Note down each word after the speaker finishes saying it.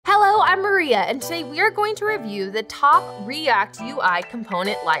Maria, and today we are going to review the top React UI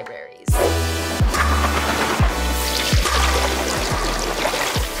component libraries.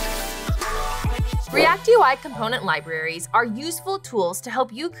 React UI component libraries are useful tools to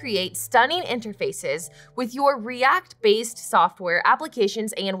help you create stunning interfaces with your React-based software,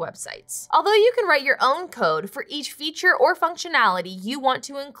 applications, and websites. Although you can write your own code for each feature or functionality you want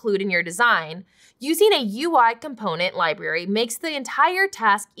to include in your design, using a UI component library makes the entire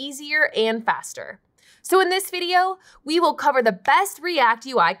task easier and faster. So in this video, we will cover the best React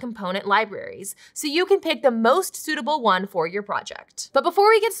UI component libraries so you can pick the most suitable one for your project. But before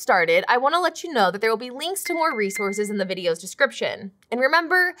we get started, I want to let you know that there will be links to more resources in the video's description. And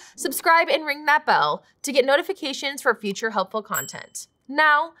remember, subscribe and ring that bell to get notifications for future helpful content.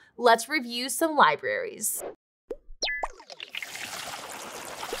 Now, let's review some libraries.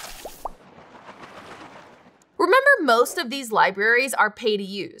 Remember, most of these libraries are pay to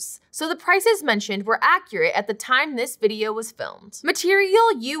use, so the prices mentioned were accurate at the time this video was filmed. Material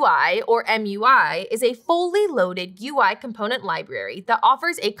UI, or MUI, is a fully loaded UI component library that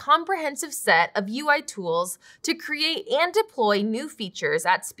offers a comprehensive set of UI tools to create and deploy new features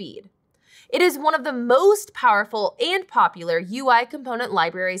at speed. It is one of the most powerful and popular UI component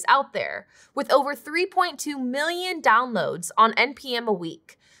libraries out there, with over 3.2 million downloads on NPM a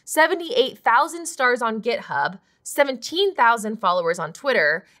week, 78,000 stars on GitHub, 17,000 followers on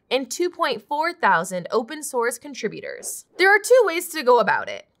Twitter, and 2.4 thousand open source contributors. There are two ways to go about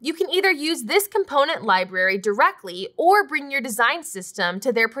it. You can either use this component library directly or bring your design system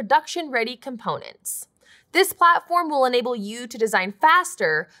to their production-ready components. This platform will enable you to design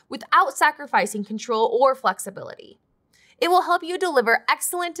faster without sacrificing control or flexibility. It will help you deliver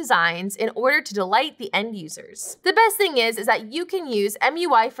excellent designs in order to delight the end users. The best thing is that you can use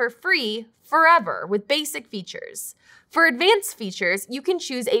MUI for free forever with basic features. For advanced features, you can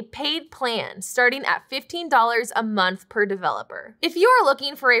choose a paid plan starting at $15 a month per developer. If you are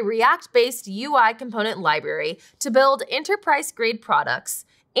looking for a React-based UI component library to build enterprise-grade products,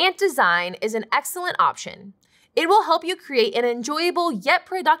 Ant Design is an excellent option. It will help you create an enjoyable yet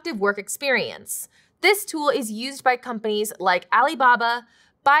productive work experience. This tool is used by companies like Alibaba,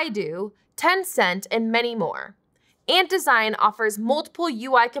 Baidu, Tencent, and many more. Ant Design offers multiple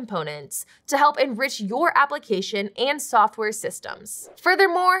UI components to help enrich your application and software systems.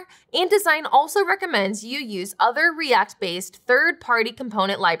 Furthermore, Ant Design also recommends you use other React-based third-party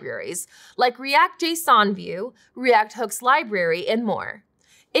component libraries like React.json View, React Hooks Library, and more.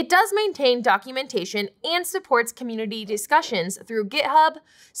 It does maintain documentation and supports community discussions through GitHub,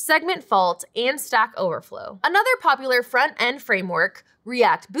 Segment Fault, and Stack Overflow. Another popular front-end framework,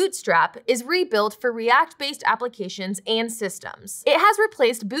 React Bootstrap, is rebuilt for React-based applications and systems. It has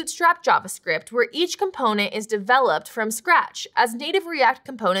replaced Bootstrap JavaScript, where each component is developed from scratch as native React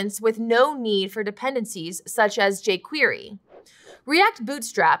components with no need for dependencies such as jQuery. React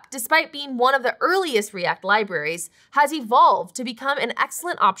Bootstrap, despite being one of the earliest React libraries, has evolved to become an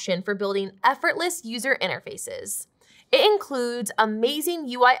excellent option for building effortless user interfaces. It includes amazing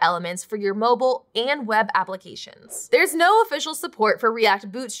UI elements for your mobile and web applications. There's no official support for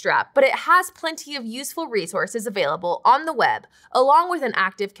React Bootstrap, but it has plenty of useful resources available on the web, along with an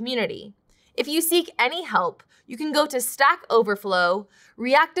active community. If you seek any help, you can go to Stack Overflow,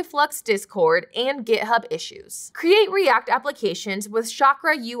 Reactiflux Discord, and GitHub issues. Create React applications with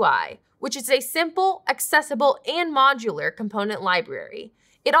Chakra UI, which is a simple, accessible, and modular component library.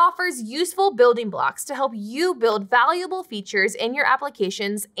 It offers useful building blocks to help you build valuable features in your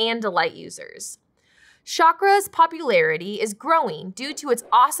applications and delight users. Chakra's popularity is growing due to its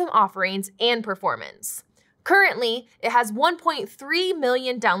awesome offerings and performance. Currently, it has 1.3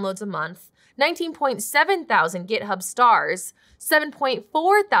 million downloads a month, 19.7 thousand GitHub stars,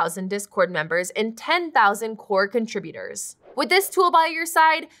 7.4 thousand Discord members, and 10,000 core contributors. With this tool by your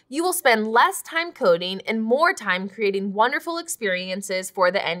side, you will spend less time coding and more time creating wonderful experiences for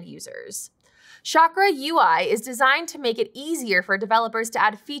the end users. Chakra UI is designed to make it easier for developers to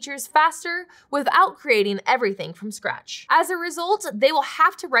add features faster without creating everything from scratch. As a result, they will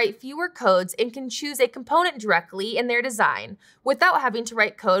have to write fewer codes and can choose a component directly in their design without having to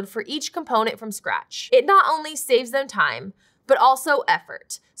write code for each component from scratch. It not only saves them time, but also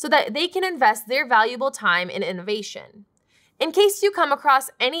effort, so that they can invest their valuable time in innovation. In case you come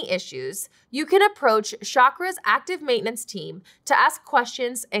across any issues, you can approach Chakra's active maintenance team to ask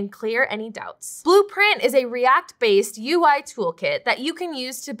questions and clear any doubts. Blueprint is a React-based UI toolkit that you can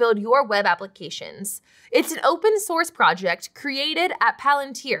use to build your web applications. It's an open source project created at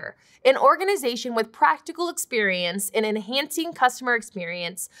Palantir, an organization with practical experience in enhancing customer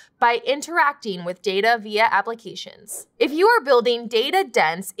experience by interacting with data via applications. If you are building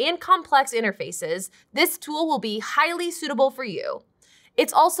data-dense and complex interfaces, this tool will be highly suitable for you.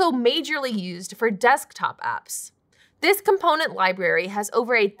 It's also majorly used for desktop apps. This component library has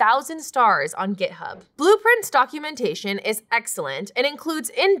over 1,000 stars on GitHub. Blueprint's documentation is excellent and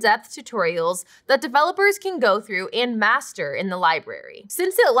includes in-depth tutorials that developers can go through and master in the library.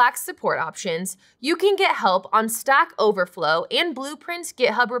 Since it lacks support options, you can get help on Stack Overflow and Blueprint's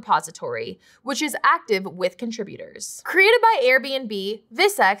GitHub repository, which is active with contributors. Created by Airbnb,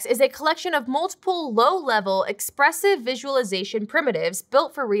 visx is a collection of multiple low-level expressive visualization primitives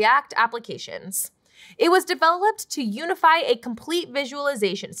built for React applications. It was developed to unify a complete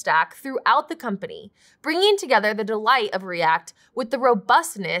visualization stack throughout the company, bringing together the delight of React with the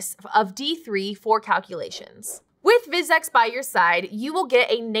robustness of D3 for calculations. With visx by your side, you will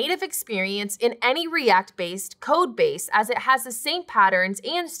get a native experience in any React-based code base as it has the same patterns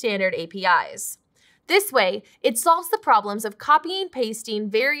and standard APIs. This way, it solves the problems of copying and pasting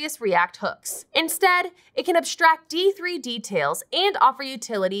various React hooks. Instead, it can abstract D3 details and offer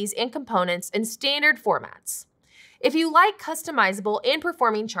utilities and components in standard formats. If you like customizable and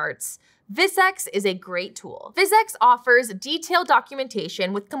performing charts, visx is a great tool. visx offers detailed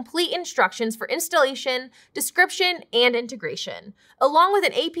documentation with complete instructions for installation, description, and integration, along with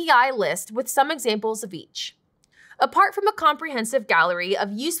an API list with some examples of each. Apart from a comprehensive gallery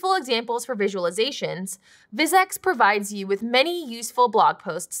of useful examples for visualizations, visx provides you with many useful blog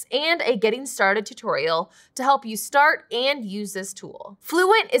posts and a getting started tutorial to help you start and use this tool.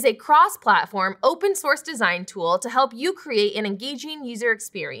 Fluent is a cross-platform open source design tool to help you create an engaging user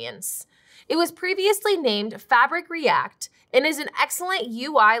experience. It was previously named Fabric React and is an excellent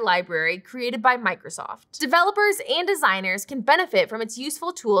UI library created by Microsoft. Developers and designers can benefit from its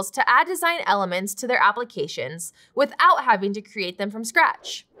useful tools to add design elements to their applications without having to create them from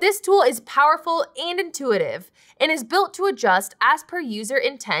scratch. This tool is powerful and intuitive and is built to adjust as per user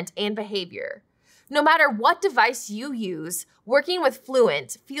intent and behavior. No matter what device you use, working with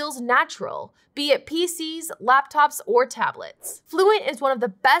Fluent feels natural, be it PCs, laptops, or tablets. Fluent is one of the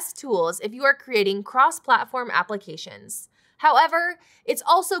best tools if you are creating cross-platform applications. However, it's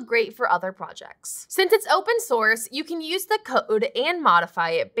also great for other projects. Since it's open source, you can use the code and modify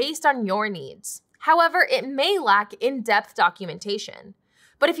it based on your needs. However, it may lack in-depth documentation.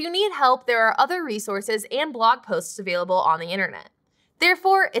 But if you need help, there are other resources and blog posts available on the internet.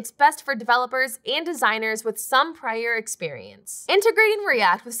 Therefore, it's best for developers and designers with some prior experience. Integrating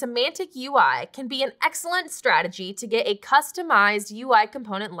React with Semantic UI can be an excellent strategy to get a customized UI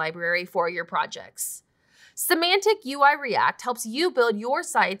component library for your projects. Semantic UI React helps you build your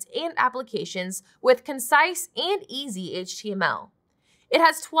sites and applications with concise and easy HTML. It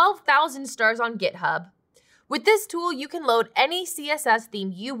has 12,000 stars on GitHub. With this tool, you can load any CSS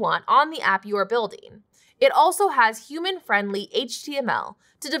theme you want on the app you are building. It also has human-friendly HTML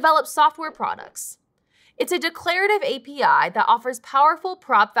to develop software products. It's a declarative API that offers powerful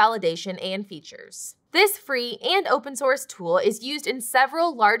prop validation and features. This free and open source tool is used in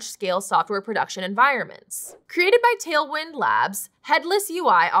several large-scale software production environments. Created by Tailwind Labs, Headless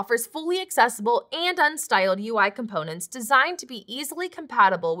UI offers fully accessible and unstyled UI components designed to be easily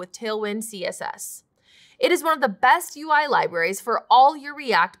compatible with Tailwind CSS. It is one of the best UI libraries for all your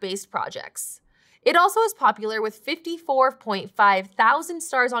React-based projects. It also is popular with 54.5 thousand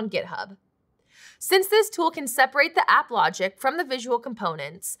stars on GitHub. Since this tool can separate the app logic from the visual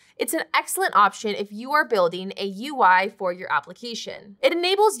components, it's an excellent option if you are building a UI for your application. It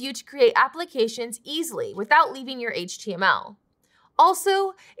enables you to create applications easily without leaving your HTML.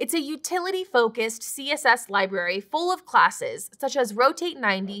 Also, it's a utility-focused CSS library full of classes such as Rotate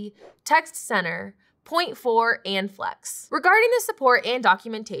 90, Text Center, Point 4, and Flex. Regarding the support and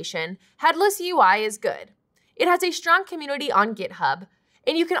documentation, Headless UI is good. It has a strong community on GitHub,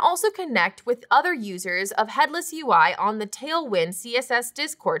 and you can also connect with other users of Headless UI on the Tailwind CSS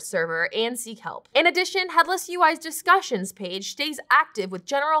Discord server and seek help. In addition, Headless UI's discussions page stays active with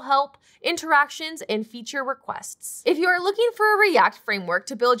general help, interactions, and feature requests. If you are looking for a React framework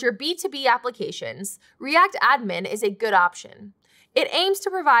to build your B2B applications, React Admin is a good option. It aims to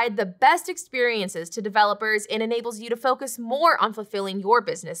provide the best experiences to developers and enables you to focus more on fulfilling your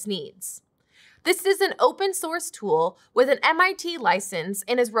business needs. This is an open source tool with an MIT license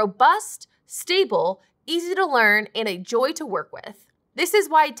and is robust, stable, easy to learn, and a joy to work with. This is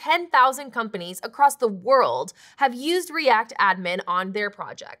why 10,000 companies across the world have used React Admin on their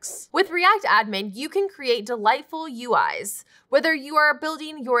projects. With React Admin, you can create delightful UIs, whether you are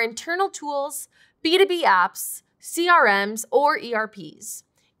building your internal tools, B2B apps, CRMs, or ERPs.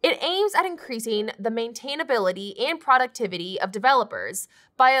 It aims at increasing the maintainability and productivity of developers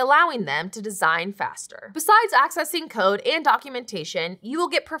by allowing them to design faster. Besides accessing code and documentation, you will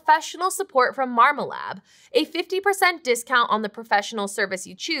get professional support from Marmalab, a 50% discount on the professional service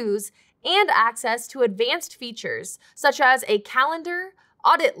you choose, and access to advanced features such as a calendar,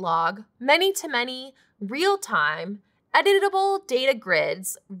 audit log, many-to-many, real-time, editable data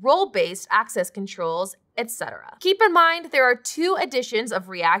grids, role-based access controls, etc. Keep in mind there are 2 editions of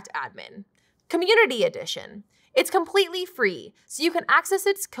React Admin. Community Edition. It's completely free, so you can access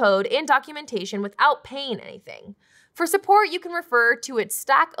its code and documentation without paying anything. For support, you can refer to its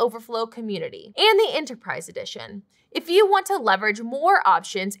Stack Overflow community. And the Enterprise Edition. If you want to leverage more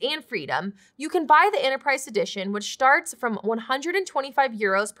options and freedom, you can buy the Enterprise Edition, which starts from 125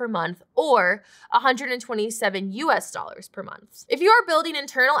 euros per month or $127 per month. If you are building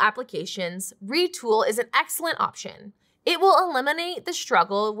internal applications, Retool is an excellent option. It will eliminate the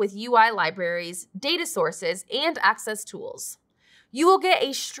struggle with UI libraries, data sources, and access tools. You will get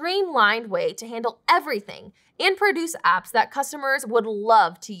a streamlined way to handle everything and produce apps that customers would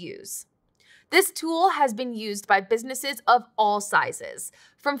love to use. This tool has been used by businesses of all sizes,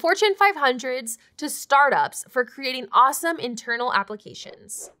 from Fortune 500s to startups, for creating awesome internal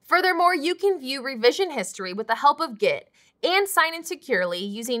applications. Furthermore, you can view revision history with the help of Git and sign in securely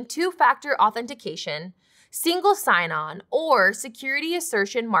using 2-factor authentication, single sign-on, or security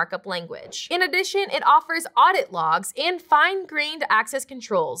assertion markup language. In addition, it offers audit logs and fine-grained access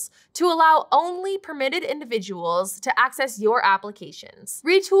controls to allow only permitted individuals to access your applications.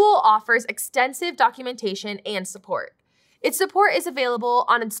 Retool offers extensive documentation and support. Its support is available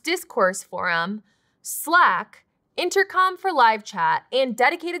on its Discourse forum, Slack, Intercom for live chat, and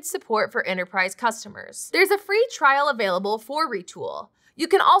dedicated support for enterprise customers. There's a free trial available for Retool. You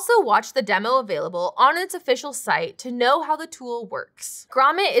can also watch the demo available on its official site to know how the tool works.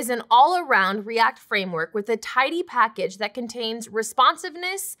 Grommet is an all-around React framework with a tidy package that contains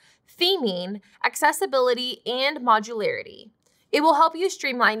responsiveness, theming, accessibility, and modularity. It will help you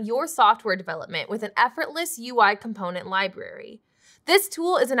streamline your software development with an effortless UI component library. This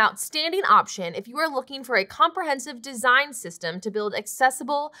tool is an outstanding option if you are looking for a comprehensive design system to build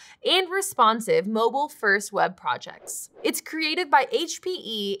accessible and responsive mobile-first web projects. It's created by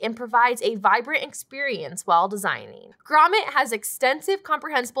HPE and provides a vibrant experience while designing. Grommet has extensive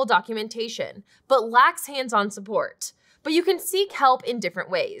comprehensible documentation, but lacks hands-on support. But you can seek help in different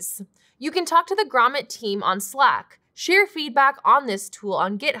ways. You can talk to the Grommet team on Slack, share feedback on this tool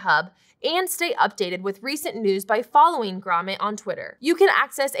on GitHub, and stay updated with recent news by following Grommet on Twitter. You can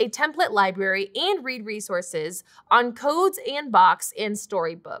access a template library and read resources on Codes and Box and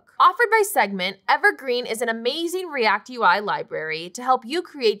Storybook. Offered by Segment, Evergreen is an amazing React UI library to help you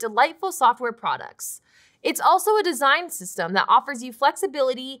create delightful software products. It's also a design system that offers you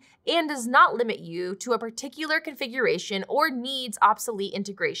flexibility and does not limit you to a particular configuration or needs obsolete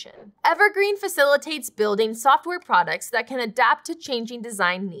integration. Evergreen facilitates building software products that can adapt to changing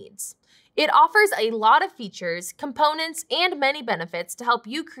design needs. It offers a lot of features, components, and many benefits to help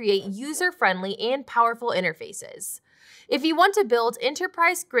you create user-friendly and powerful interfaces. If you want to build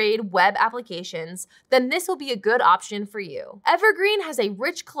enterprise-grade web applications, then this will be a good option for you. Evergreen has a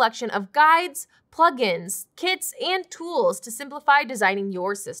rich collection of guides, plugins, kits, and tools to simplify designing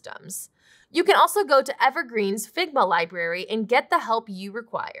your systems. You can also go to Evergreen's Figma library and get the help you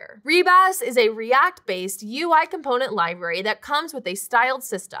require. Rebas is a React-based UI component library that comes with a styled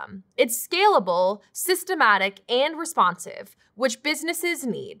system. It's scalable, systematic, and responsive, which businesses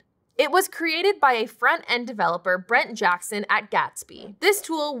need. It was created by a front-end developer, Brent Jackson, at Gatsby. This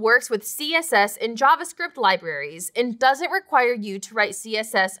tool works with CSS and JavaScript libraries and doesn't require you to write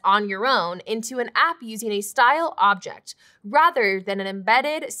CSS on your own into an app using a style object rather than an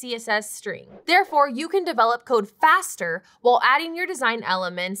embedded CSS string. Therefore, you can develop code faster while adding your design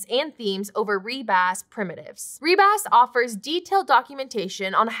elements and themes over Rebas primitives. Rebas offers detailed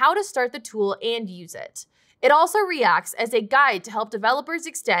documentation on how to start the tool and use it. It also reacts as a guide to help developers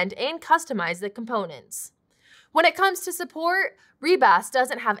extend and customize the components. When it comes to support, Rebas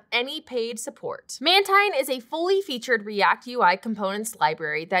doesn't have any paid support. Mantine is a fully featured React UI components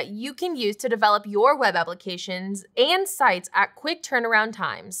library that you can use to develop your web applications and sites at quick turnaround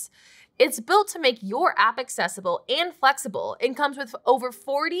times. It's built to make your app accessible and flexible and comes with over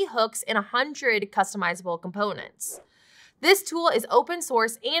 40 hooks and 100 customizable components. This tool is open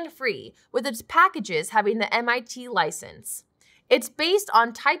source and free, with its packages having the MIT license. It's based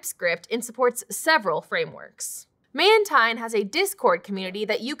on TypeScript and supports several frameworks. Mantine has a Discord community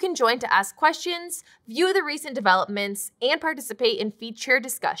that you can join to ask questions, view the recent developments, and participate in feature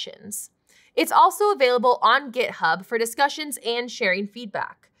discussions. It's also available on GitHub for discussions and sharing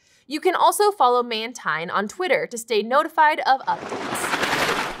feedback. You can also follow Mantine on Twitter to stay notified of updates.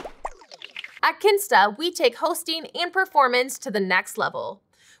 At Kinsta, we take hosting and performance to the next level.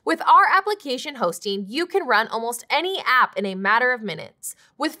 With our application hosting, you can run almost any app in a matter of minutes,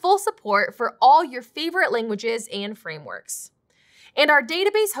 with full support for all your favorite languages and frameworks. And our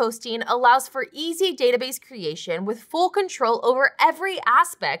database hosting allows for easy database creation with full control over every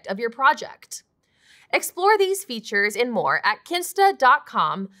aspect of your project. Explore these features and more at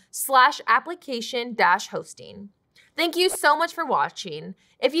kinsta.com/application-hosting. Thank you so much for watching.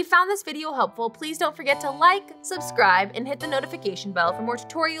 If you found this video helpful, please don't forget to like, subscribe, and hit the notification bell for more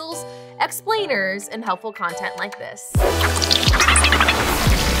tutorials, explainers, and helpful content like this.